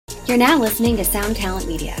You're now listening to Sound Talent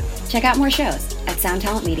Media. Check out more shows at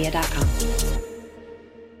soundtalentmedia.com.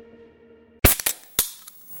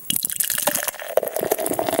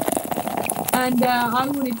 And I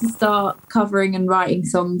wanted to start covering and writing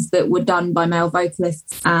songs that were done by male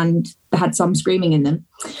vocalists and had some screaming in them.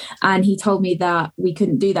 And he told me that we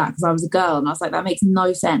couldn't do that because I was a girl. And I was like, that makes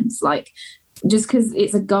no sense. Like, just because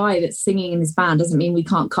it's a guy that's singing in this band doesn't mean we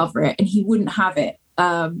can't cover it. And he wouldn't have it.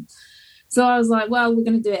 So I was like, well, we're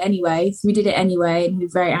going to do it anyway. So we did it anyway, and he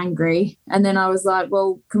was very angry. And then I was like,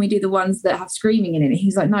 well, can we do the ones that have screaming in it? And he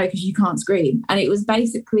was like, no, because you can't scream. And it was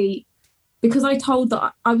basically because I was told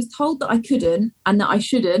that I couldn't and that I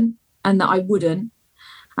shouldn't and that I wouldn't.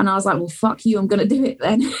 And I was like, well, fuck you, I'm going to do it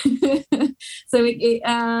then. So it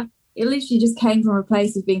literally just came from a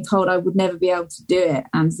place of being told I would never be able to do it.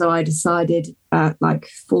 And so I decided at like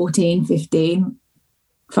 14, 15,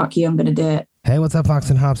 fuck you, I'm going to do it. Hey, what's up,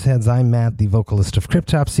 Vox and Hops heads? I'm Matt, the vocalist of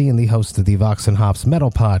Cryptopsy and the host of the Vox and Hops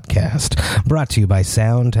Metal Podcast, brought to you by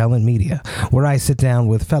Sound Talent Media, where I sit down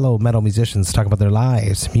with fellow metal musicians to talk about their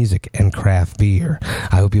lives, music, and craft beer.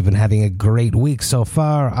 I hope you've been having a great week so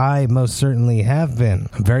far. I most certainly have been.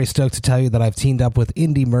 I'm very stoked to tell you that I've teamed up with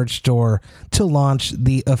Indie Merch Store to launch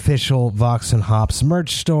the official Vox and Hops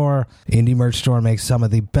merch store. Indie Merch Store makes some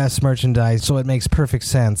of the best merchandise, so it makes perfect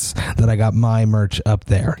sense that I got my merch up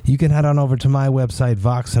there. You can head on over to my website,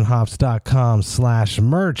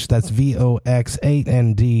 voxandhops.com/merch. That's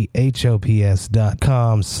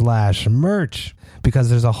VOXandDHOPS.com/merch, because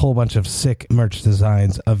there's a whole bunch of sick merch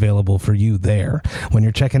designs available for you there. When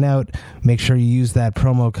you're checking out, make sure you use that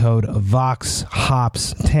promo code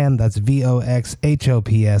VOXHOPS10. That's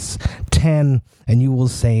VOXHOPS 10, and you will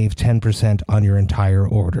save 10% on your entire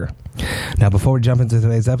order. Now, before we jump into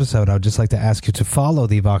today's episode, I would just like to ask you to follow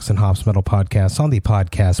the Vox and Hops Metal Podcast on the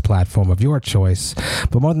podcast platform of your choice.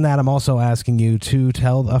 But more than that, I'm also asking you to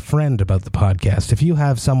tell a friend about the podcast. If you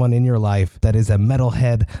have someone in your life that is a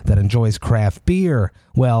metalhead that enjoys craft beer,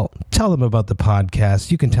 well, tell them about the podcast.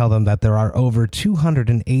 You can tell them that there are over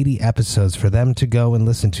 280 episodes for them to go and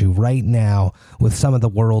listen to right now with some of the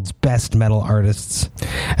world's best metal artists,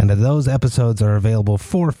 and that those episodes are available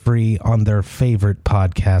for free on their favorite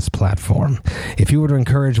podcast platform. If you were to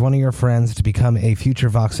encourage one of your friends to become a future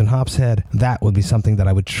Vox and Hops head, that would be something that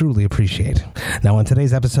I would truly appreciate. Now, on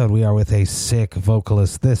today's episode, we are with a sick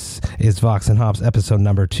vocalist. This is Vox and Hops episode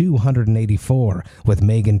number 284 with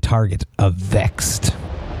Megan Target of Vexed.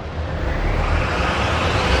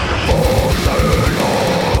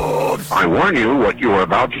 I warn you, what you are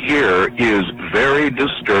about to hear is very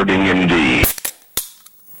disturbing indeed.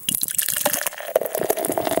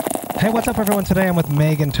 Hey, what's up, everyone? Today I'm with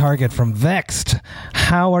Megan Target from Vexed.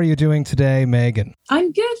 How are you doing today, Megan?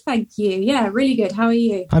 I'm good, thank you. Yeah, really good. How are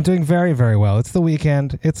you? I'm doing very, very well. It's the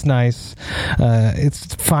weekend. It's nice.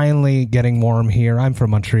 It's finally getting warm here. I'm from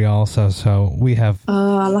Montreal, so we have...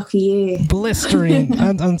 Oh, lucky you. Blistering,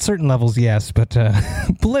 on certain levels, yes, but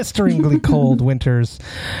blisteringly cold winters,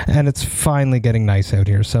 and it's finally getting nice out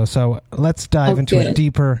here. So let's dive into a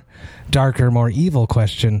deeper, darker, more evil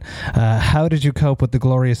question. How did you cope with the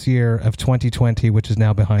glorious year of 2020, which is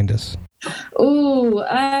now behind us?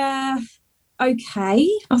 Okay,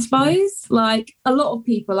 I suppose. Like a lot of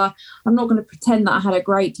people, I'm not going to pretend that I had a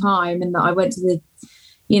great time and that I went to the,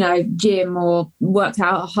 gym or worked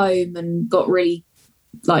out at home and got really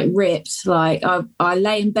ripped. Like I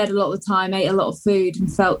lay in bed a lot of the time, ate a lot of food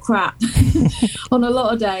and felt crap on a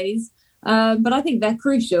lot of days. But I think they're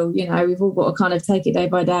crucial. We've all got to kind of take it day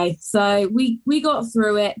by day. So we got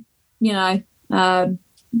through it,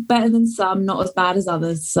 better than some, not as bad as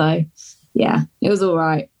others. So yeah, it was all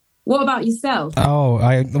right. What about yourself?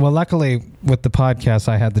 Well, luckily with the podcast,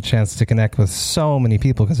 I had the chance to connect with so many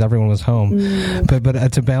people because everyone was home.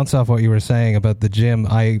 But to bounce off what you were saying about the gym,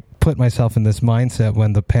 I put myself in this mindset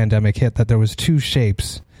when the pandemic hit that there was two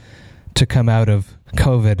shapes to come out of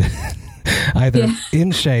COVID, either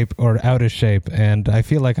in shape or out of shape. And I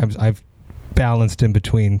feel like I've balanced in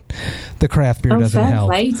between. The craft beer doesn't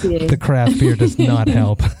help. The craft beer does not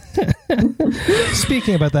help.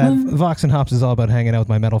 Speaking about that, Vox and Hops is all about hanging out with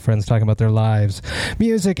my metal friends, talking about their lives,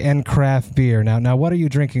 music, and craft beer. Now, what are you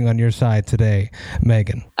drinking on your side today,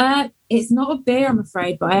 Megan? It's not a beer, I'm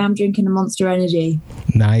afraid, but I am drinking a Monster Energy.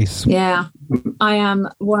 Nice. Yeah, I am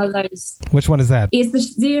one of those. Which one is that? It's the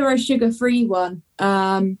zero sugar-free one.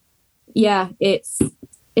 Yeah, it's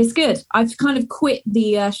good. I've kind of quit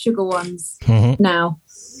the sugar ones now.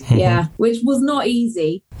 Yeah, which was not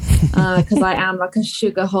easy because I am like a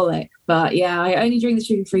sugarholic. But yeah, I only drink the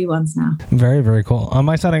sugar-free ones now. Very, very cool. On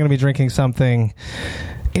my side, I'm going to be drinking something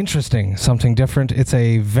Interesting, something different. It's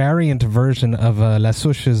a variant version of La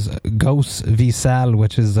Souche's Gauss Visal,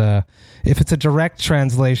 which is, if it's a direct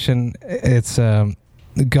translation, it's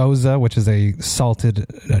Goza, which is a salted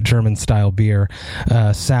German-style beer,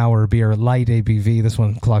 sour beer, light ABV. This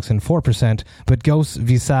one clocks in 4%. But Gauss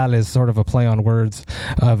Visal is sort of a play on words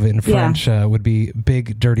of, in French, would be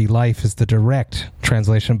big, dirty life is the direct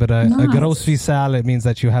translation. But a Gros Visal, it means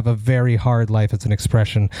that you have a very hard life. It's an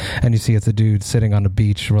expression. And you see it's a dude sitting on a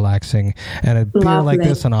beach relaxing. And a beer like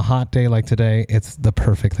this on a hot day like today, it's the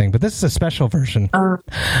perfect thing. But this is a special version.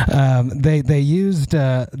 They used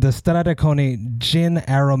the Stradacone gin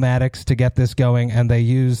aromatics to get this going, and they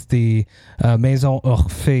used the Maison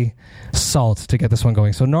Orphée salt to get this one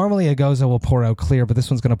going. So normally a Goza will pour out clear, but this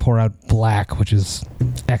one's going to pour out black, which is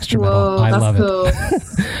extra metal. I love it.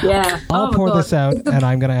 Yeah. I'll pour this out, and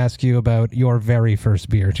I'm going to ask you about your very first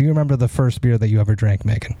beer. Do you remember the first beer that you ever drank,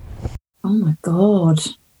 Megan? Oh my God.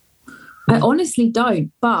 I honestly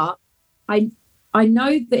don't, but I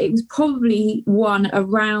know that it was probably one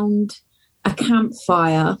around a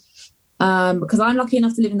campfire, because I'm lucky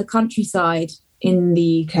enough to live in the countryside in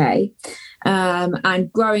the UK.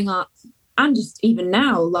 And growing up, and just even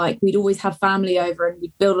now, like we'd always have family over and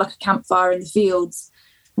we'd build like a campfire in the fields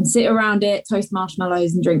and sit around it, toast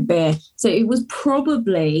marshmallows and drink beer. So it was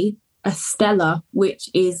probably a Stella, which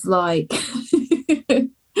is like,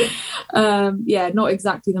 not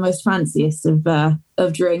exactly the most fanciest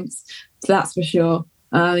of drinks. So that's for sure.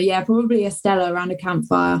 Probably a Stella around a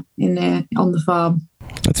campfire on the farm.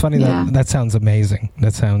 It's funny that sounds amazing.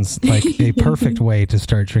 That sounds like a perfect way to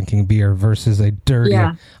start drinking beer versus a dirty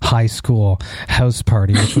high school house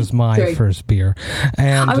party, which was my first beer.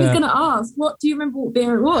 And I was going to ask, do you remember what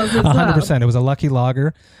beer it was? 100%. It was a Lucky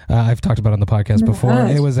Lager. I've talked about it on the podcast before.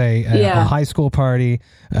 It was a high school party.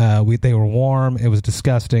 They were warm. It was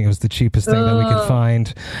disgusting. It was the cheapest thing that we could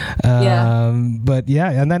find. But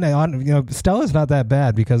and then Stella's not that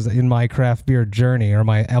bad, because in my craft beer journey, or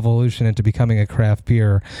my evolution into becoming a craft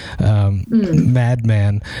beer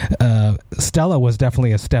madman, Stella was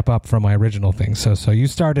definitely a step up from my original thing. So you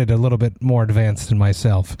started a little bit more advanced than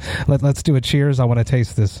myself. Let's do a cheers. I want to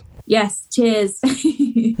taste this. Yes, cheers.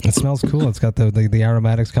 It smells cool. It's got the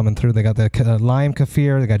aromatics coming through. They got the lime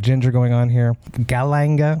kaffir. They got ginger going on here.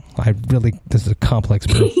 Galanga. This is a complex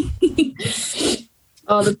brew.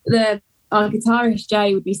 Our guitarist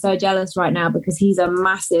Jay would be so jealous right now, because he's a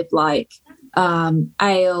massive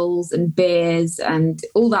ales and beers and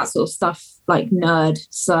all that sort of stuff, like nerd.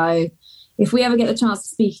 So if we ever get the chance to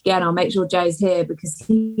speak again, I'll make sure Jay's here, because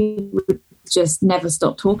he would just never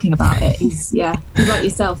stop talking about it. He's like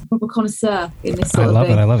yourself, a proper connoisseur in this sort of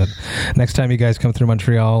thing. I love it. Next time you guys come through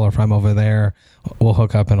Montreal, or if I'm over there, we'll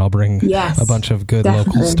hook up and I'll bring a bunch of good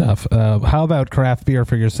local stuff. How about craft beer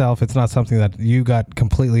for yourself? It's not something that you got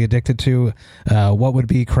completely addicted to. What would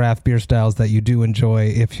be craft beer styles that you do enjoy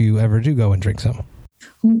if you ever do go and drink some?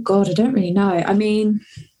 Oh God, I don't really know. I mean,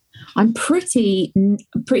 I'm pretty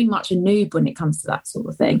much a noob when it comes to that sort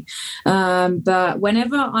of thing. But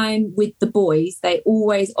whenever I'm with the boys, they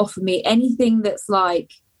always offer me anything that's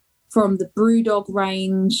like from the Brewdog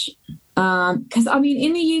range. Because, I mean,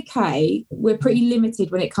 in the UK, we're pretty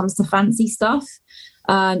limited when it comes to fancy stuff.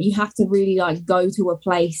 You have to really go to a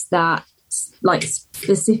place that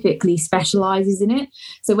specifically specializes in it.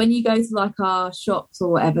 So when you go to our shops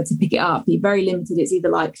or whatever to pick it up, you're very limited. It's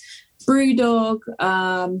either Brewdog,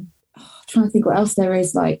 trying to think what else there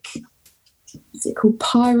is, is it called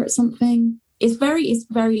Pirate something? It's very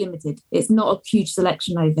limited. It's not a huge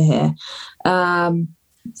selection over here.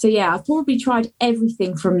 I've probably tried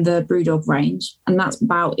everything from the Brewdog range, and that's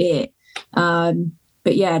about it.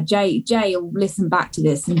 But yeah, Jay will listen back to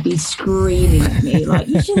this and be screaming at me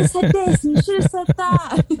you should have said this and you should have said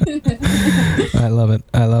that. I love it.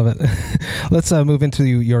 Let's move into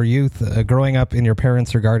your youth. Growing up in your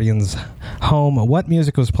parents' or guardians' home, what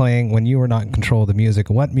music was playing when you were not in control of the music?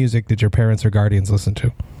 What music did your parents or guardians listen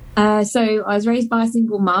to? So I was raised by a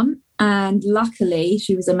single mum, and luckily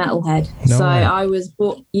she was a metalhead. I was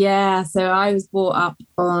brought up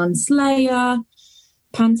on Slayer,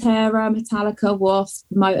 Pantera, Metallica, Wasp,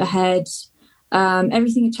 Motorhead,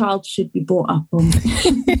 everything a child should be brought up on.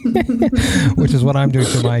 Which is what I'm doing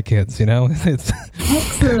to my kids, It's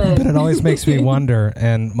excellent. But it always makes me wonder,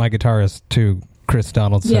 and my guitarist too, Chris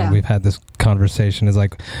Donaldson, we've had this conversation, is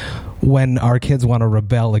when our kids want to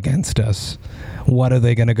rebel against us, what are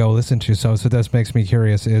they going to go listen to? So this makes me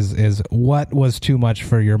curious, is what was too much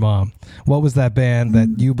for your mom? What was that band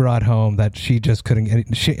that you brought home that she just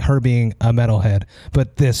couldn't, her being a metalhead,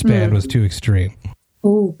 but this band was too extreme?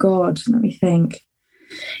 Oh God, let me think.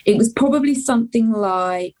 It was probably something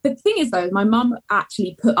like, the thing is though, my mum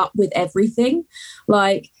actually put up with everything.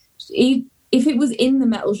 Like if it was in the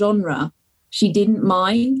metal genre, she didn't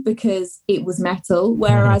mind because it was metal.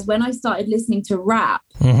 Whereas when I started listening to rap,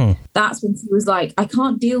 that's when she was like, I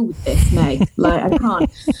can't deal with this, Meg. Like, I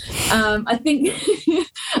can't. I think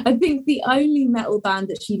I think the only metal band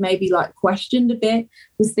that she maybe like questioned a bit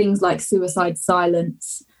was things like Suicide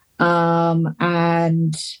Silence,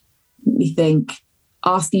 and let me think,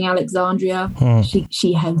 Asking Alexandria.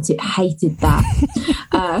 She hated that.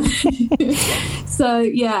 So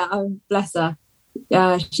yeah, bless her.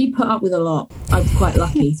 She put up with a lot. I was quite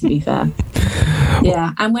lucky, to be fair.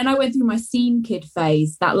 Yeah. And when I went through my scene kid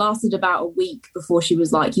phase, that lasted about a week before she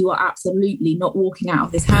was like, you are absolutely not walking out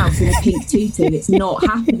of this house in a pink tutu. It's not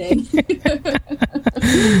happening.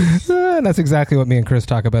 And that's exactly what me and Chris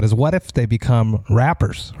talk about, is what if they become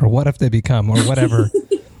rappers, or what if they become, or whatever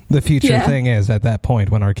the future thing is at that point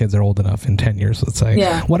when our kids are old enough in 10 years, let's say.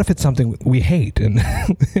 Yeah. What if it's something we hate and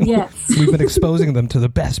we've been exposing them to the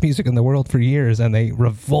best music in the world for years and they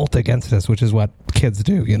revolt against us, which is what kids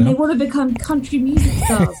do, you know? They want to become country music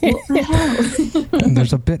stars. What the hell? And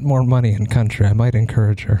there's a bit more money in country. I might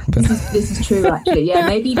encourage her. But this is true, actually. Yeah,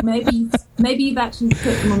 maybe you've actually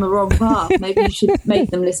put them on the wrong path. Maybe you should make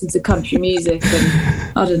them listen to country music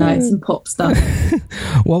and, I don't know, some pop stuff.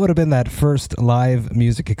 What would have been that first live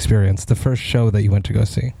music experience, the first show that you went to go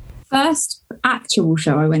see? First actual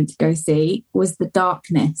show I went to go see was The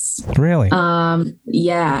Darkness. Really?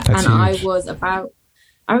 Yeah. That's and huge.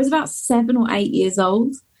 I was about 7 or 8 years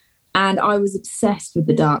old, and I was obsessed with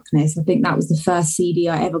The Darkness. I think that was the first CD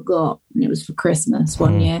I ever got, and it was for Christmas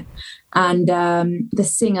one year. And the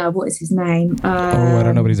singer, what is his name? I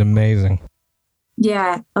don't know, but he's amazing.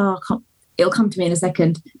 Yeah. It'll come to me in a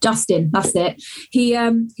second. Justin, that's it. He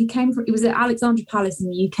came from, it was at Alexandra Palace in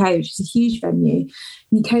the UK, which is a huge venue. And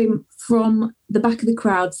he came from the back of the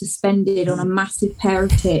crowd, suspended on a massive pair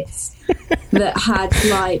of tits that had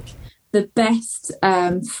like the best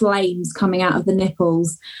flames coming out of the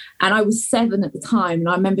nipples. And I was 7 at the time, and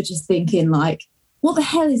I remember just thinking like, what the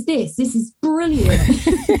hell is this? This is brilliant.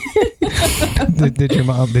 Did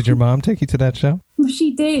your mom take you to that show?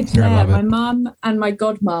 She did, yeah. My mum and my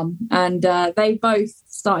godmum, and they both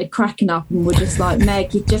started cracking up and were just like,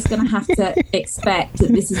 Meg, you're just going to have to expect that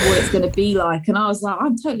this is what it's going to be like. And I was like,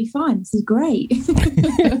 I'm totally fine. This is great.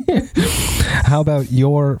 How about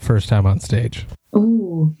your first time on stage?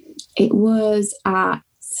 Oh, it was at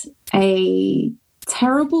a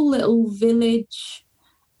terrible little village,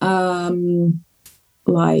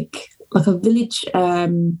 like a village,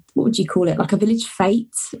 what would you call it? Like a village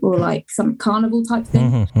fete or like some carnival type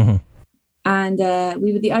thing. And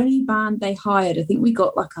we were the only band they hired. I think we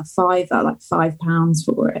got like a £5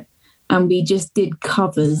 for it. And we just did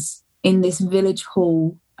covers in this village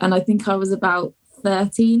hall. And I think I was about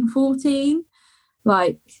 13, 14,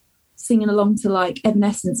 like singing along to like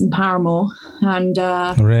Evanescence and Paramore. And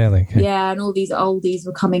really? Okay. Yeah, and all these oldies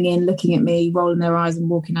were coming in, looking at me, rolling their eyes and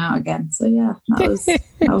walking out again. So yeah, that was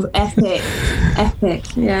epic.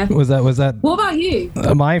 Yeah. Was that? What about you?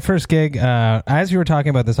 My first gig, as you were talking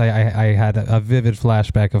about this, I had a vivid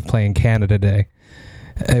flashback of playing Canada Day.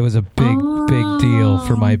 It was a big deal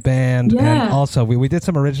for my band. Yeah. And also we did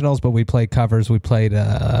some originals, but we played covers. We played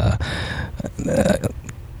the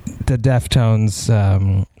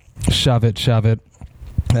Deftones, Shove It,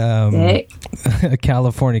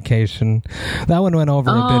 Californication. That one went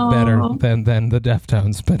over a bit better than the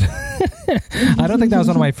Deftones, but I don't think that was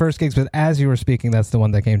one of my first gigs, but as you were speaking, that's the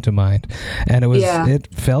one that came to mind. And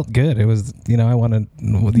it felt good. It was, you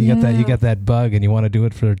get that bug and you want to do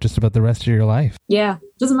it for just about the rest of your life. Yeah.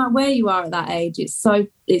 Doesn't matter where you are at that age.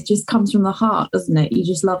 It just comes from the heart, doesn't it? You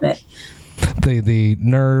just love it. The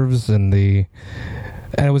nerves and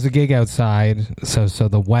it was a gig outside, so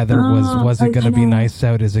the weather was it going to be nice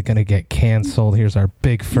out? Is it going to get cancelled? Here's our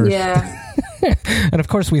big first. Yeah. And of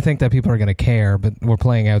course, we think that people are going to care, but we're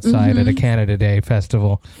playing outside at a Canada Day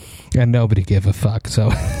festival, and nobody gave a fuck. So,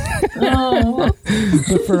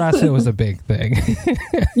 but for us, it was a big thing.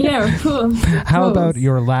 Yeah, of course. How about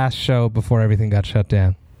your last show before everything got shut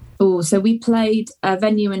down? Oh, so we played a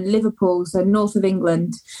venue in Liverpool, so north of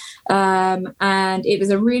England. And it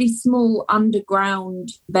was a really small underground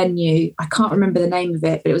venue. I can't remember the name of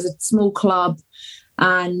it, but it was a small club.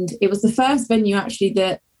 And it was the first venue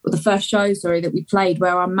that we played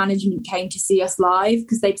where our management came to see us live,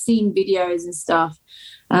 because they'd seen videos and stuff.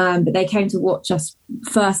 But they came to watch us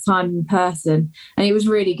first time in person. And it was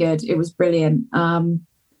really good. It was brilliant.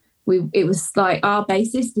 It was like our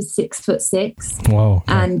bassist is 6'6". Whoa!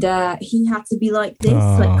 And he had to be like this,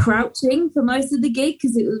 like crouching for most of the gig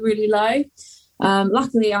because it was really low.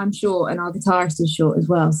 Luckily, I'm short and our guitarist is short as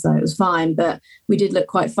well, so it was fine. But we did look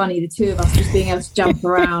quite funny, the two of us just being able to jump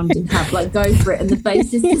around and have like go for it. And the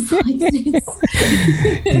bassist is like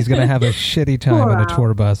this. He's going to have a shitty time on a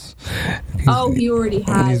tour bus. He already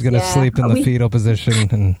has. He's going to sleep in the fetal position,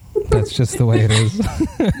 and that's just the way it is.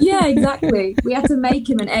 Yeah, exactly. We had to make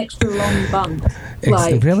him an extra long bunk.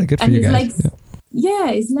 Like, really good for you guys. Legs,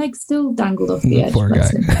 his legs still dangled off the edge. Poor guy.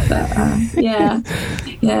 But,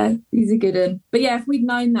 yeah, he's a good one. But yeah, if we'd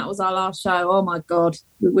known that was our last show, oh my God,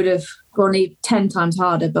 we would have gone 10 times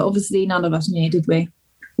harder. But obviously none of us knew, did we?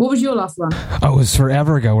 What was your last one? Oh, it was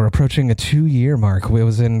forever ago. We're approaching a 2-year mark. It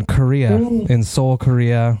was in Korea, in Seoul,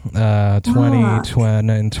 Korea,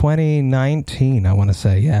 2019, I want to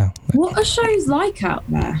say, yeah. What are shows like out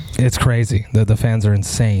there? It's crazy. The fans are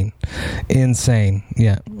insane. Insane,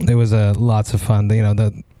 yeah. It was lots of fun. You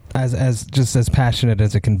know, as just as passionate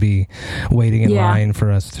as it can be, waiting in line for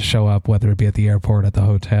us to show up, whether it be at the airport, at the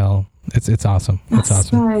hotel. It's awesome. That's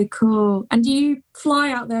awesome. So cool. And do you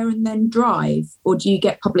fly out there and then drive, or do you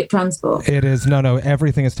get public transport? It is no.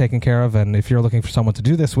 Everything is taken care of. And if you're looking for someone to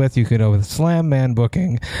do this with, you could go with Slam Man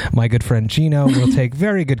Booking. My good friend Gino will take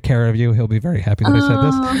very good care of you. He'll be very happy that I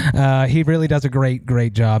said this. He really does a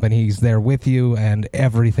great job, and he's there with you, and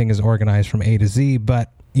everything is organized from A to Z.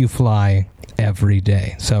 But you fly every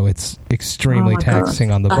day, so it's extremely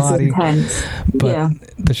taxing on the body. Intense. But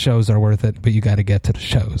the shows are worth it. But you got to get to the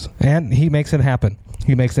shows, and he makes it happen.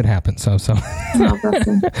 So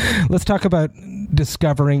let's talk about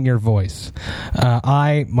discovering your voice.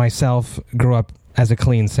 I myself grew up as a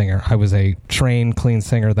clean singer. I was a trained clean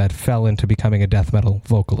singer that fell into becoming a death metal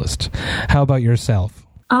vocalist. How about yourself?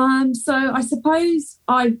 So I suppose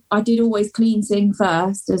I did always clean sing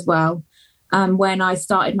first as well. When I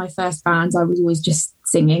started my first bands, I was always just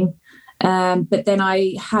singing. But then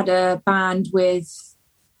I had a band with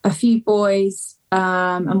a few boys,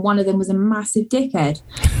 and one of them was a massive dickhead.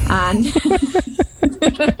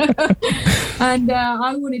 And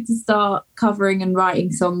I wanted to start covering and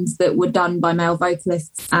writing songs that were done by male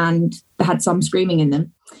vocalists and had some screaming in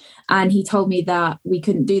them. And he told me that we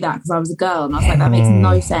couldn't do that because I was a girl. And I was like, that makes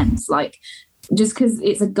no sense. Like, just because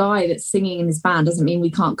it's a guy that's singing in his band doesn't mean we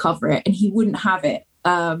can't cover it. And he wouldn't have it.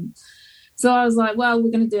 So I was like, well, we're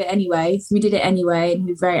going to do it anyway. So we did it anyway, and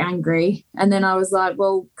he was very angry. And then I was like,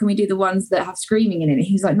 well, can we do the ones that have screaming in it? And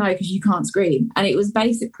he was like, no, because you can't scream. And it was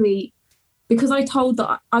basically because I was told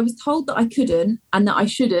that I couldn't, and that I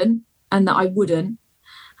shouldn't, and that I wouldn't.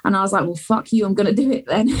 And I was like, well, fuck you, I'm going to do it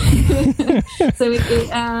then. So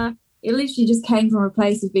it literally just came from a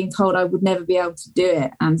place of being told I would never be able to do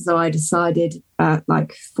it. And so I decided at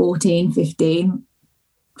like 14, 15,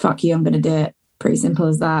 fuck you, I'm going to do it. Pretty simple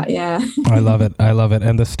as that, yeah. I love it.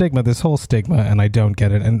 And the stigma, this whole stigma, and I don't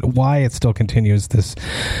get it. And why it still continues, this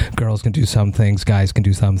girls can do some things, guys can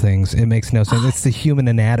do some things. It makes no sense. It's the human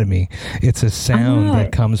anatomy. It's a sound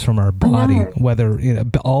that comes from our body, whether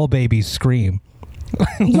all babies scream.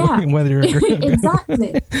 Yeah, whether you're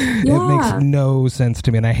exactly. Yeah. It makes no sense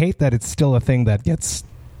to me, and I hate that it's still a thing that gets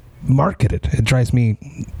marketed. It drives me.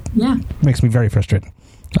 Yeah, makes me very frustrated.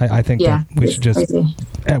 I think that we should just.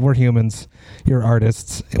 We're humans. You're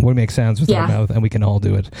artists. We make sounds with our mouth, and we can all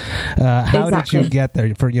do it. How did you get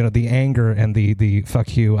there? For the anger and the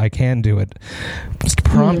fuck you, I can do it. Just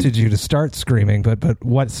prompted you to start screaming, but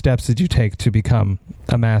what steps did you take to become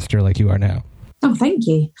a master like you are now? Oh, thank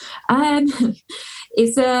you.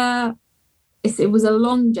 It was a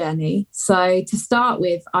long journey. So to start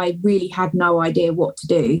with, I really had no idea what to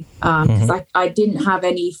do because I didn't have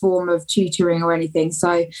any form of tutoring or anything.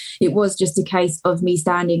 So it was just a case of me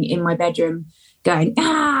standing in my bedroom going,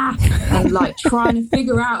 and like trying to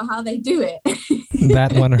figure out how they do it.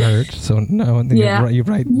 That one hurt. So no, you're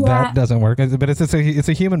right. Yeah. That doesn't work. But it's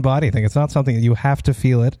a human body thing. It's not something that you have to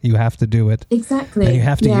feel it. You have to do it. Exactly. And you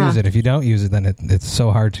have to use it. If you don't use it, then it's so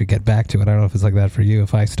hard to get back to it. I don't know if it's like that for you.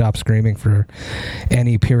 If I stop screaming for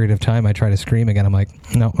any period of time, I try to scream again. I'm like,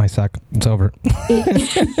 no, I suck. It's over.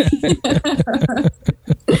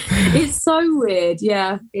 It's so weird.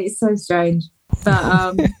 Yeah. It's so strange.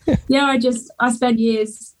 But I spent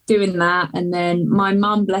years doing that, and then my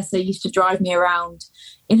mum, bless her, used to drive me around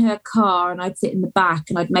in her car, and I'd sit in the back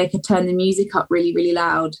and I'd make her turn the music up really, really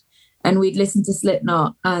loud, and we'd listen to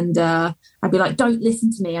Slipknot, and I'd be like, don't listen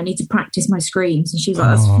to me, I need to practice my screams. And she's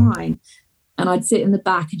like, that's fine. And I'd sit in the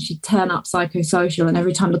back and she'd turn up Psychosocial, and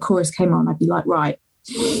every time the chorus came on, I'd be like, right,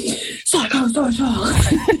 Psychosocial.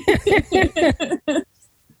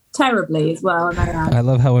 Terribly as well. I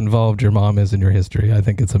love how involved your mom is in your history. I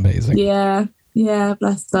think it's amazing. Yeah. Yeah,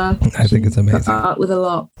 bless her. I think it's amazing. Put up with a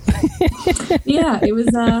lot. Yeah, it was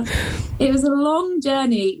a long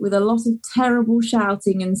journey with a lot of terrible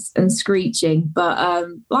shouting and screeching. But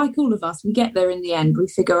like all of us, we get there in the end. We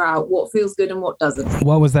figure out what feels good and what doesn't.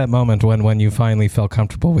 What was that moment when you finally felt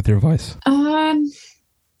comfortable with your voice? I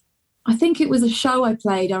think it was a show I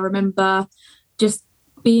played. I remember just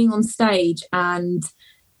being on stage, and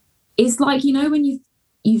it's like, you know, when you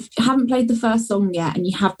haven't played the first song yet and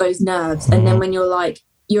you have those nerves, and then when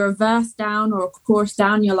you're a verse down or a chorus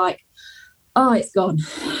down, you're like, oh, it's gone,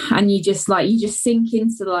 and you just sink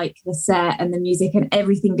into like the set and the music and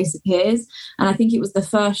everything disappears. And I think it was the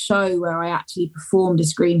first show where I actually performed a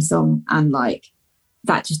Scream song, and like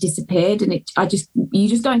that just disappeared, and you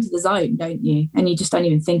just go into the zone, don't you? And you just don't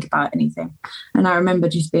even think about anything. And I remember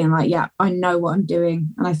just being like, yeah, I know what I'm doing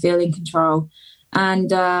and I feel in control.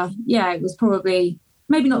 And it was probably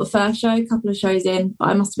maybe not the first show, a couple of shows in, but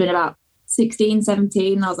I must have been about 16,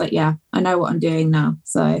 17. And I was like, yeah, I know what I'm doing now.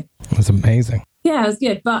 So that's amazing. Yeah, it was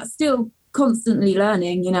good, but still constantly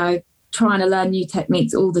learning, you know, trying to learn new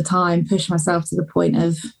techniques all the time, push myself to the point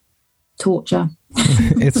of torture.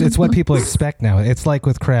 It's what people expect now. It's like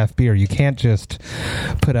with craft beer. You can't just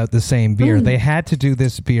put out the same beer. They had to do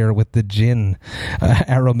this beer with the gin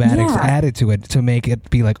aromatics added to it to make it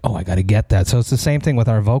be like, oh, I got to get that. So it's the same thing with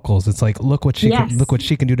our vocals. It's like, look what she can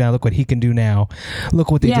do now. Look what he can do now.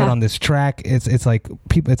 Look what they did on this track. It's like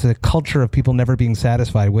people. It's a culture of people never being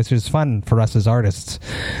satisfied, which is fun for us as artists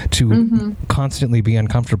to constantly be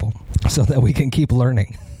uncomfortable so that we can keep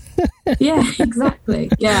learning. Yeah,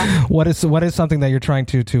 exactly. Yeah. What is something that you're trying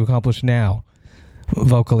to accomplish now,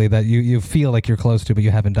 vocally, that you feel like you're close to, but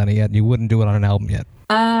you haven't done it yet, and you wouldn't do it on an album yet?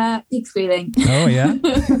 Pig squealing. Oh yeah.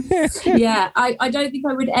 Yeah. I don't think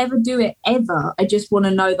I would ever do it ever. I just want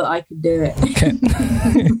to know that I could do it. Okay.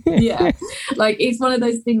 Yeah. Like it's one of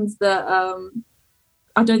those things that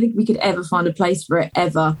I don't think we could ever find a place for it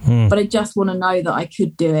ever. But I just want to know that I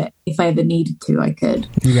could do it. If I ever needed to, I could.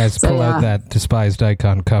 You guys pull out that Despised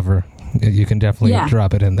Icon cover. You can definitely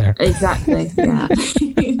drop it in there. Exactly. Yeah.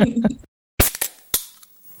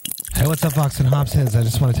 Hey, what's up, Vox and Hops heads? I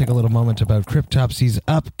just want to take a little moment about Cryptopsy's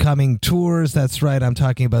upcoming tours. That's right, I'm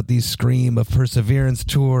talking about the Scream of Perseverance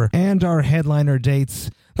tour and our headliner dates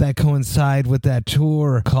that coincide with that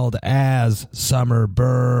tour called As Summer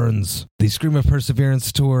Burns. The Scream of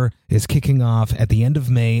Perseverance tour is kicking off at the end of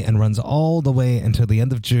May and runs all the way until the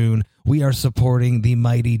end of June. We are supporting the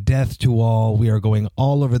mighty Death to All. We are going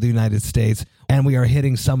all over the United States, and we are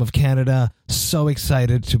hitting some of Canada. So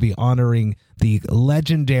excited to be honoring the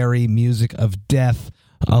legendary music of Death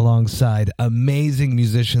alongside amazing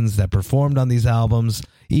musicians that performed on these albums.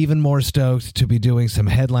 Even more stoked to be doing some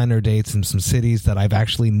headliner dates in some cities that I've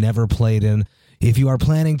actually never played in. If you are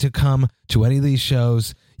planning to come to any of these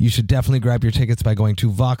shows, you should definitely grab your tickets by going to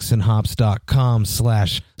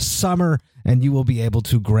voxandhops.com/summer, and you will be able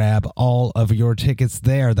to grab all of your tickets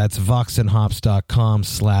there. That's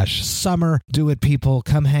voxandhops.com/summer. Do it, people.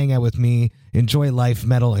 Come hang out with me. Enjoy life,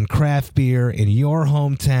 metal, and craft beer in your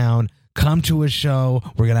hometown. Come to a show.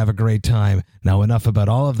 We're going to have a great time. Now, enough about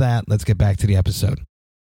all of that. Let's get back to the episode.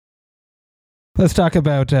 Let's talk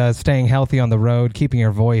about staying healthy on the road, keeping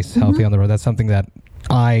your voice healthy on the road. That's something that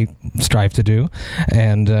I strive to do.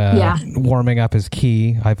 And warming up is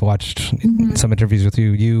key. I've watched some interviews with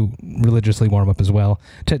you. You religiously warm up as well.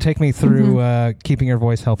 Take me through keeping your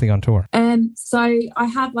voice healthy on tour. So I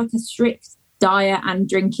have like a strict diet and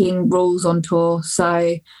drinking rules on tour.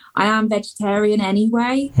 So I am vegetarian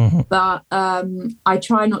anyway, but I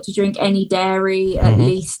try not to drink any dairy at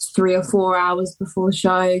least 3 or 4 hours before the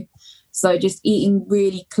show. So just eating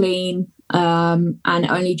really clean and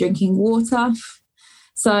only drinking water.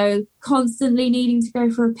 So constantly needing to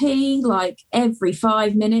go for a pee, like every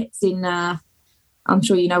 5 minutes in, I'm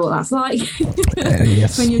sure you know what that's like.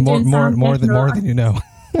 Yes, more than you know.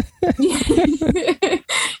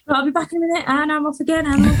 I'll be back in a minute and I'm off again.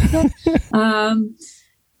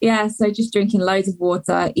 So just drinking loads of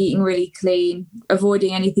water, eating really clean,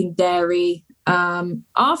 avoiding anything dairy.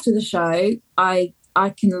 After the show, I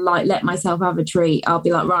can like let myself have a treat. I'll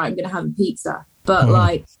be like, right, I'm going to have a pizza. But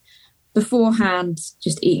like beforehand,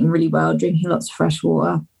 just eating really well, drinking lots of fresh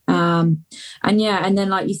water. And then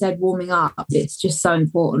like you said, warming up, it's just so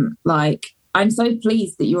important. Like I'm so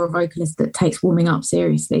pleased that you're a vocalist that takes warming up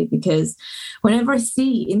seriously, because whenever I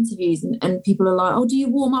see interviews and people are like, oh, do you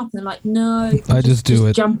warm up? And they're like, no, I just do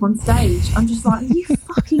it. Jump on stage. I'm just like, are you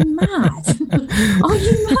fucking mad? Are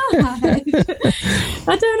you mad?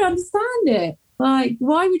 I don't understand it. Like,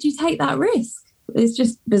 why would you take that risk? It's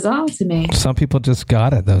just bizarre to me. Some people just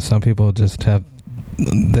got it, though. Some people just have,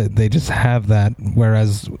 they just have that.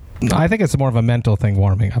 Whereas I think it's more of a mental thing,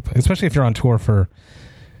 warming up, especially if you're on tour for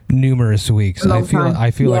numerous weeks. I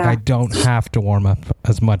feel like I don't have to warm up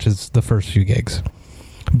as much as the first few gigs.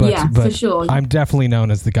 But for sure. I'm definitely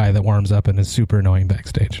known as the guy that warms up and is super annoying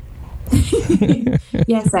backstage.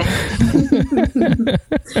 Yes,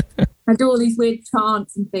 I do all these weird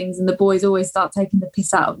chants and things, and the boys always start taking the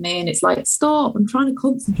piss out of me, and it's like, stop! I'm trying to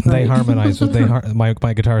concentrate. They harmonize. My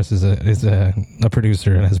guitarist is a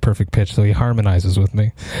producer and has perfect pitch, so he harmonizes with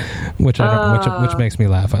me, which makes me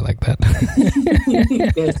laugh. I like that.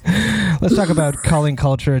 Good. Let's talk about Calling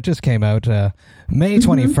Culture. It just came out May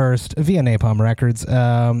 21st via Napalm Records.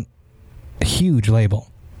 Huge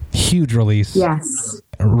label, huge release. Yes.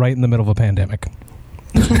 Right in the middle of a pandemic.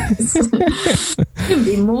 It would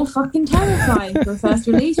be more fucking terrifying for a first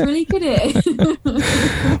release, really, could it?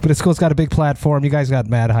 But it's cool. It's got a big platform. You guys got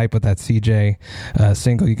mad hype with that CJ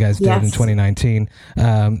single you guys did in 2019.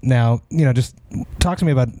 Now, just talk to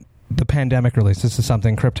me about the pandemic release. This is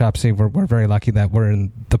something Cryptopsy, we're very lucky that we're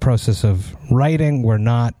in the process of writing. We're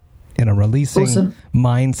not in a releasing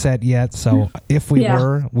mindset yet. So if we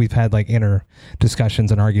were, we've had like inner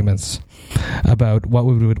discussions and arguments about what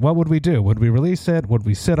would we do? Would we release it? Would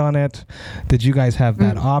we sit on it? Did you guys have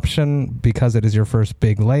that option because it is your first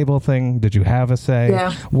big label thing? Did you have a say?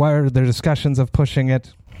 Yeah. Were there discussions of pushing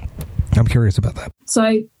it? I'm curious about that.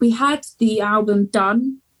 So we had the album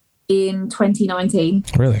done in 2019.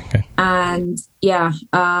 Really? Okay. And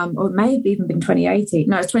or it may have even been 2018.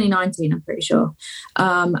 No, it's 2019, I'm pretty sure.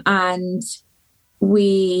 And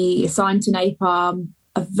we signed to Napalm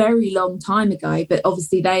a very long time ago, but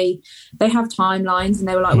obviously they have timelines, and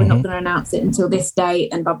they were like, we're not going to announce it until this date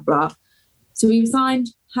and blah, blah, blah. So we signed,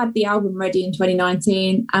 had the album ready in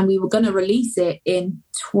 2019, and we were going to release it in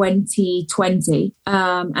 2020.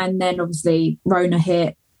 And then obviously Rona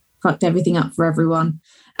hit, fucked everything up for everyone.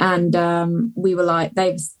 And we were like,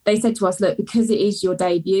 they said to us, look, because it is your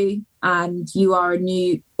debut and you are a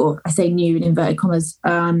new, or I say new in inverted commas,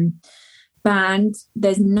 band,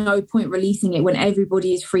 there's no point releasing it when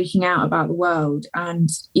everybody is freaking out about the world and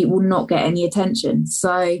it will not get any attention.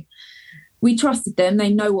 So we trusted them.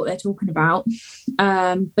 They know what they're talking about.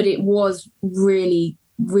 But it was really,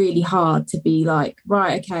 really hard to be like,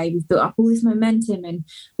 right, okay, we've built up all this momentum and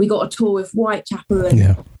we got a tour with Whitechapel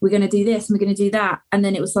and we're going to do this and we're going to do that. And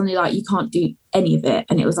then it was suddenly like, you can't do any of it.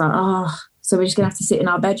 And it was like, so we're just going to have to sit in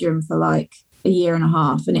our bedroom for like a year and a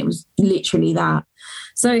half. And it was literally that.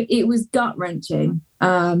 So it was gut-wrenching.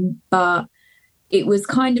 But it was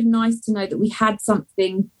kind of nice to know that we had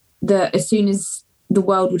something that as soon as the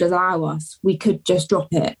world would allow us, we could just drop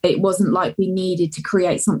it. It wasn't like we needed to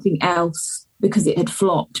create something else because it had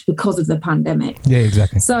flopped because of the pandemic. Yeah,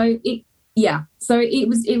 exactly. So it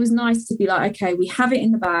was nice to be like, okay, we have it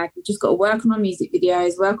in the bag. We just got to work on our music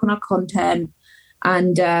videos, work on our content.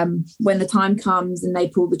 And when the time comes and they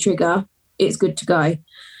pull the trigger, it's good to go.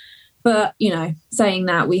 But, saying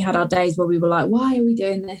that, we had our days where we were like, why are we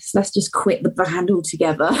doing this? Let's just quit the band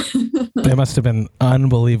altogether. It must have been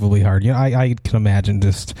unbelievably hard. I can imagine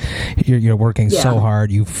just you're working so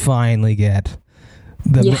hard. You finally get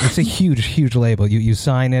it's a huge label. You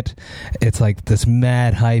sign it. It's like this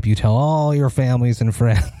mad hype. You tell all your families and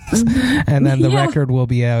friends. And then the record will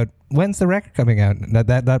be out. When's the record coming out?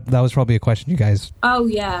 That was probably a question you guys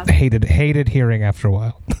hated hearing after a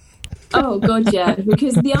while. Oh, God, yeah.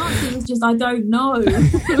 Because the answer was just, I don't know.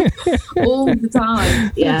 All the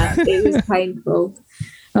time. Yeah, it was painful.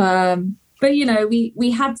 But,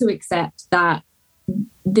 we had to accept that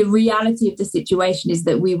the reality of the situation is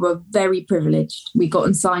that we were very privileged. We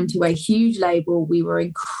got signed to a huge label. We were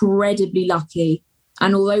incredibly lucky.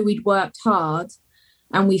 And although we'd worked hard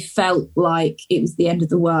and we felt like it was the end of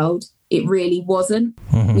the world, it really wasn't.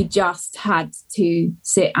 Mm-hmm. We just had to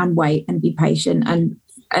sit and wait and be patient and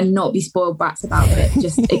not be spoiled brats about it.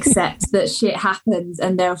 Just accept that shit happens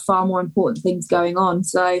and there are far more important things going on.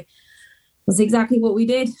 So that's exactly what we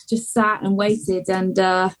did. Just sat and waited. And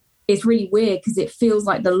it's really weird because it feels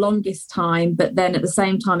like the longest time, but then at the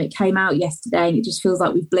same time it came out yesterday and it just feels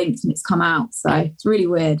like we've blinked and it's come out. So it's really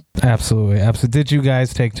weird. Absolutely. Did you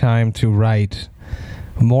guys take time to write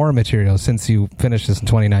more material since you finished this in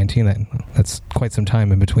 2019? That's quite some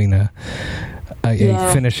time in between a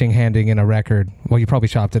finishing, handing in a record. Well, you probably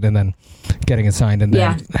chopped it and then getting it signed and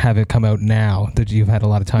then have it come out now. Did you have had a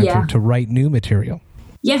lot of time to write new material?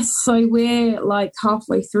 Yes, so we're like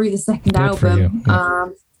halfway through the second album.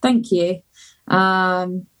 Thank you.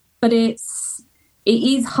 But it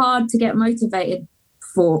is hard to get motivated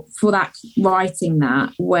for that, writing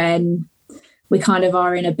that, when we kind of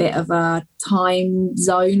are in a bit of a time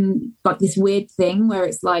zone, like this weird thing where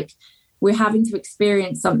it's like we're having to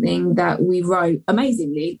experience something that we wrote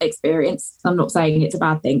amazingly experienced. I'm not saying it's a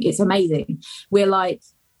bad thing. It's amazing. We're like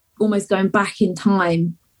almost going back in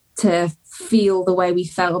time to feel the way we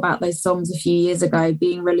felt about those songs a few years ago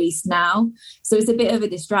being released now. So it's a bit of a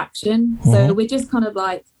distraction. So we're just kind of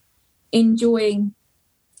like enjoying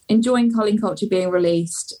Culling Culture being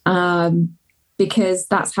released because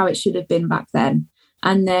that's how it should have been back then.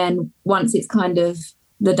 And then once it's kind of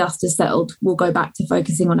the dust has settled, we'll go back to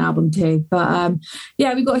focusing on album 2. But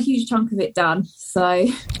yeah, we've got a huge chunk of it done. So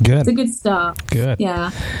good. It's a good start. Good.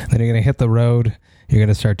 Yeah. Then you're going to hit the road. You're going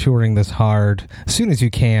to start touring this hard as soon as you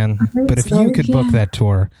can. But if you could book that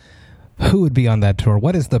tour, who would be on that tour?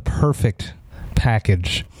 What is the perfect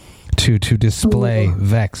package to display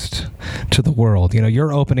Vexed to the world? You know,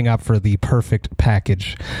 you're opening up for the perfect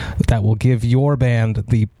package that will give your band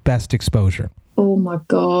the best exposure. Oh my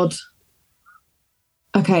God.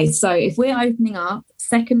 Okay, so if we're opening up,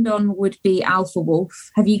 second on would be Alpha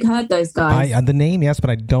Wolf. Have you heard those guys? The name, yes, but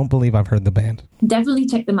I don't believe I've heard the band. Definitely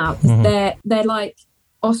check them out. They're like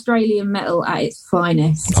Australian metal at its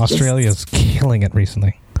finest. Australia's killing it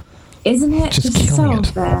recently. Isn't it? Just There's killing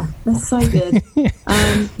it. There. They're so good.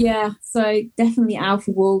 Yeah, so definitely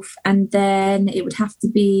Alpha Wolf. And then it would have to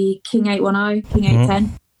be King 810, King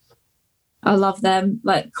 810. I love them.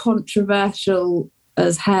 Like, controversial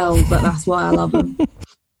as hell, but that's why I love them.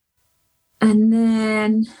 And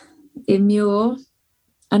then Immure,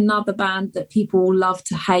 another band that people love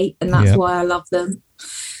to hate, and that's why I love them.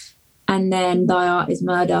 And then Thy Art Is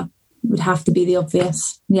Murder would have to be the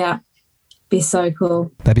obvious. Yeah, be so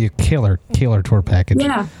cool. That'd be a killer tour package.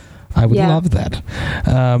 Yeah. I would love that.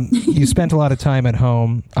 You spent a lot of time at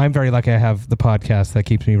home. I'm very lucky I have the podcast that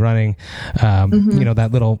keeps me running. You know,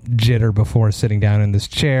 that little jitter before sitting down in this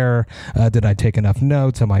chair. Did I take enough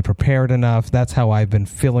notes? Am I prepared enough? That's how I've been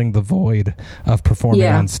filling the void of performing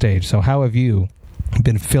on stage. So how have you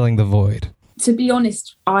been filling the void? To be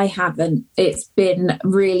honest, I haven't. It's been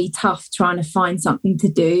really tough trying to find something to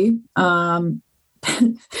do. I'm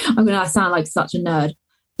going to sound like such a nerd,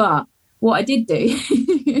 but what I did do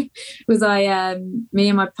was me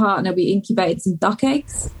and my partner, we incubated some duck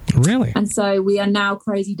eggs. Really? And so we are now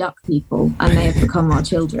crazy duck people, and they have become our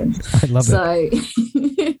children. I love it.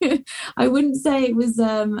 So I wouldn't say it was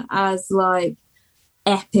as like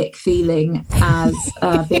epic feeling as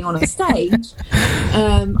being on a stage.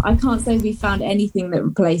 I can't say we found anything that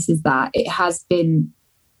replaces that. It has been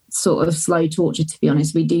sort of slow torture, to be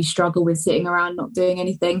honest. We do struggle with sitting around not doing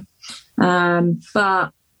anything.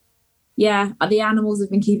 But yeah, the animals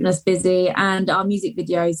have been keeping us busy, and our music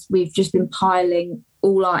videos, we've just been piling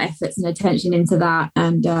all our efforts and attention into that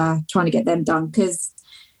and trying to get them done, because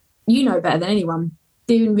you know better than anyone,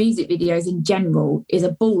 doing music videos in general is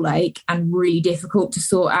a ball ache and really difficult to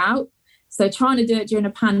sort out. So trying to do it during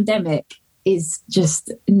a pandemic is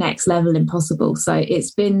just next level impossible. So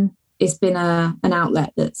it's been an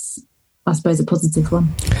outlet that's, I suppose, a positive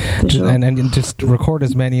one. Sure. And just record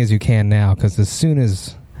as many as you can now, because as soon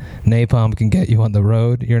as Napalm can get you on the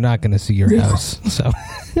road, you're not going to see your house. So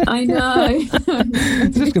I know.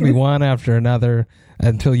 It's just going to be one after another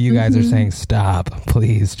until you guys are saying, stop,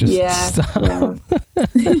 please, just stop. Yeah.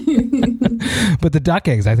 But the duck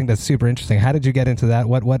eggs, I think that's super interesting. How did you get into that?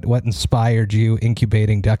 What inspired you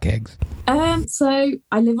incubating duck eggs? So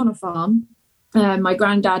I live on a farm. My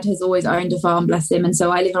granddad has always owned a farm, bless him, and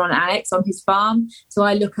so I live on an annex on his farm. So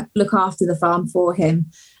I look after the farm for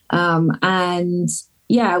him. And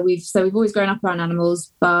yeah, we've always grown up around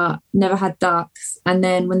animals, but never had ducks. And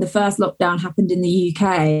then when the first lockdown happened in the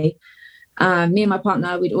UK, me and my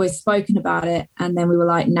partner, we'd always spoken about it. And then we were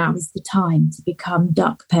like, now is the time to become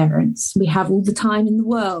duck parents. We have all the time in the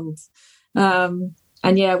world.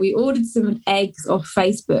 And yeah, we ordered some eggs off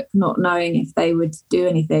Facebook, not knowing if they would do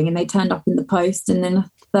anything. And they turned up in the post. And then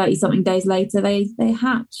 30-something days later, they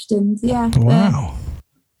hatched. And yeah, wow,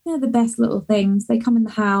 they're the best little things. They come in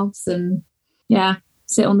the house and yeah,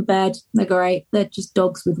 sit on the bed. They're great. They're just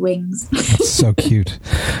dogs with wings. So cute.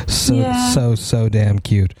 So damn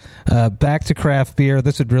cute. Back to craft beer.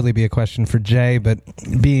 This would really be a question for Jay, but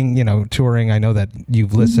being, touring, I know that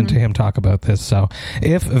you've listened to him talk about this. So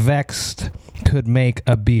if Vexed could make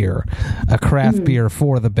a craft beer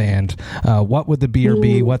for the band, what would the beer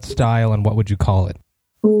be? What style, and what would you call it?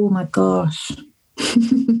 Oh my gosh.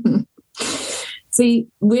 See,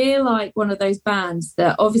 we're like one of those bands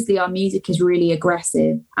that obviously our music is really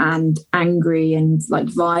aggressive and angry and like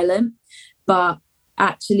violent, but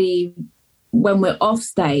actually when we're off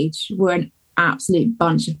stage, we're an absolute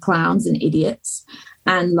bunch of clowns and idiots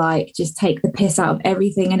and like just take the piss out of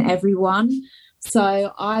everything and everyone.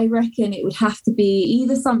 So I reckon it would have to be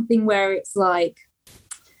either something where it's like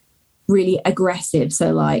really aggressive.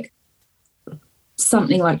 So like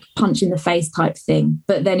something like punch in the face type thing,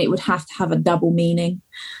 but then it would have to have a double meaning.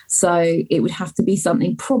 So it would have to be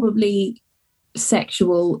something probably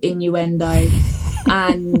sexual, innuendo,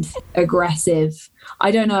 and aggressive.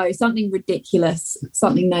 I don't know, something ridiculous,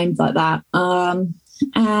 something named like that.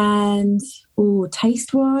 And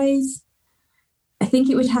taste wise, I think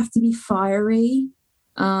it would have to be fiery.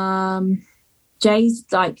 Jay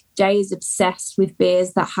is obsessed with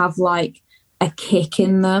beers that have like a kick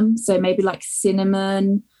in them. So maybe like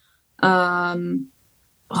cinnamon. Can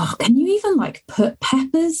you even like put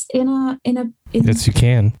peppers in Yes, you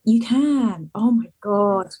can. You can. Oh my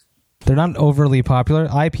God. They're not overly popular.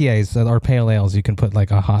 IPAs or pale ales, you can put like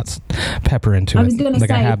a hot pepper into it, like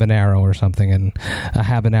a habanero or something, and a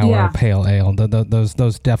habanero pale ale.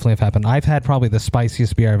 Those definitely have happened. I've had probably the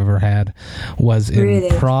spiciest beer I've ever had was in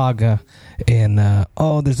Prague.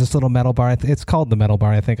 There's this little metal bar. It's called the Metal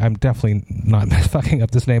Bar, I think. I'm definitely not fucking up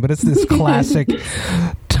this name, but it's this classic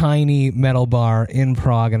tiny metal bar in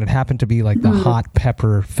Prague, and it happened to be like the hot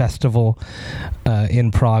pepper festival in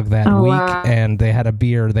Prague that week, wow. And they had a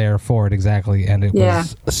beer there for it exactly, and it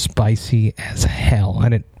was spicy as hell,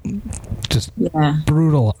 and it just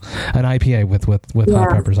brutal. An IPA with hot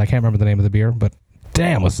peppers. I can't remember the name of the beer, but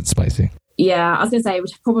damn, was it spicy. Yeah, I was gonna say it would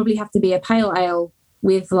probably have to be a pale ale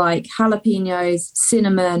with like jalapenos,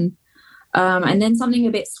 cinnamon, and then something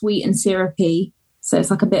a bit sweet and syrupy. So it's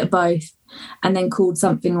like a bit of both. And then called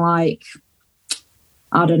something like,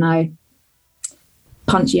 I don't know,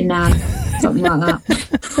 Punch Your Nan, something like that.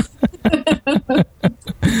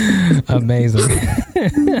 Amazing.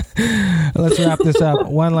 Let's wrap this up.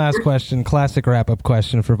 One last question, classic wrap-up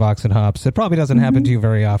question for Vox and Hops. It probably doesn't happen to you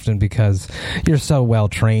very often because you're so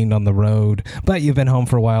well-trained on the road, but you've been home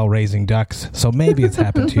for a while raising ducks, so maybe it's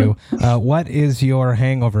happened to you. What is your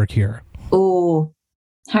hangover cure? Oh,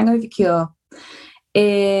 hangover cure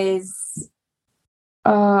is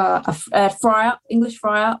a fry-up, English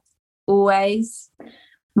fry-up, always.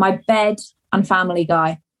 My bed and Family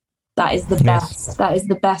Guy. That is the best. That is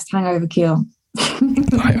the best hangover cure.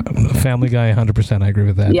 Family Guy, 100%. I agree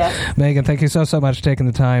with that. Yeah. Megan, thank you so much for taking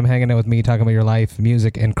the time, hanging out with me, talking about your life,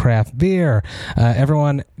 music, and craft beer.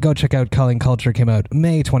 Everyone, go check out Culling Culture. Came out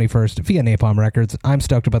May 21st via Napalm Records. I'm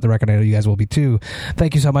stoked about the record. I know you guys will be too.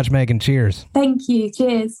 Thank you so much, Megan. Cheers. Thank you.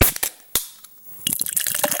 Cheers.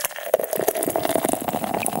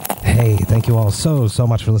 Hey, thank you all so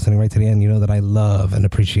much for listening right to the end. You know that I love and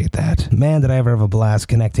appreciate that. Man, did I ever have a blast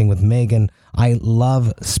connecting with Megan. I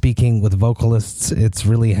love speaking with vocalists. It's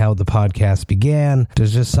really how the podcast began.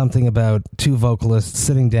 There's just something about two vocalists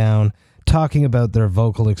sitting down, talking about their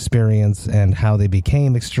vocal experience and how they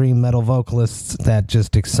became extreme metal vocalists. That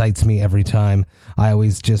just excites me every time. I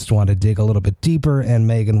always just want to dig a little bit deeper, and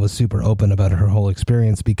Megan was super open about her whole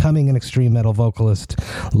experience becoming an extreme metal vocalist.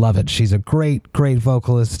 Love it. She's a great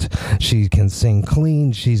vocalist. She can sing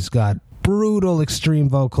clean. She's got brutal extreme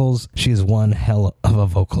vocals. She's one hell of a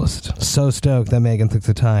vocalist. So stoked that Megan took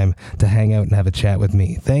the time to hang out and have a chat with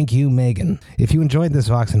me. Thank you, Megan. If you enjoyed this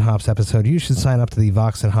Vox and Hops episode, you should sign up to the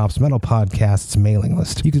Vox and Hops Metal Podcast's mailing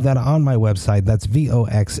list. You can do that on my website. That's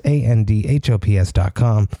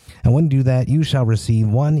VOXANDHOPS.com. And when you do that, you shall receive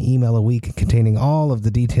one email a week containing all of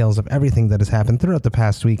the details of everything that has happened throughout the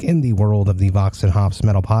past week in the world of the Vox and Hops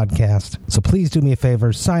Metal Podcast. So please do me a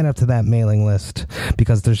favor, sign up to that mailing list,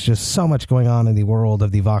 because there's just so much going on in the world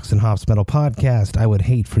of the Vox and Hops Metal Podcast. I would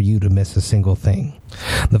hate for you to miss a single thing.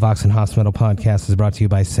 The Vox and Hops Metal Podcast is brought to you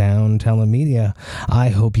by Sound Talent Media. I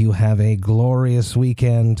hope you have a glorious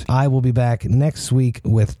weekend. I will be back next week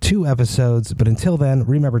with 2 episodes, but until then,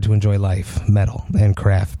 remember to enjoy life, metal, and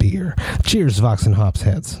craft beer. Cheers, Vox and Hops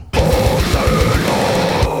heads.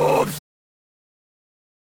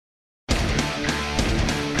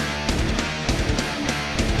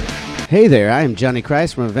 Hey there, I am Johnny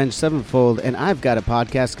Christ from Avenged Sevenfold, and I've got a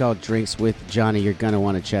podcast called Drinks with Johnny you're going to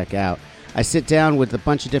want to check out. I sit down with a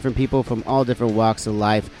bunch of different people from all different walks of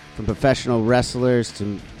life, from professional wrestlers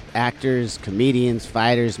to actors, comedians,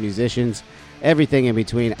 fighters, musicians, everything in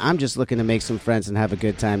between. I'm just looking to make some friends and have a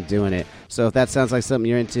good time doing it. So if that sounds like something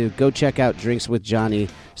you're into, go check out Drinks with Johnny,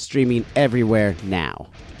 streaming everywhere now.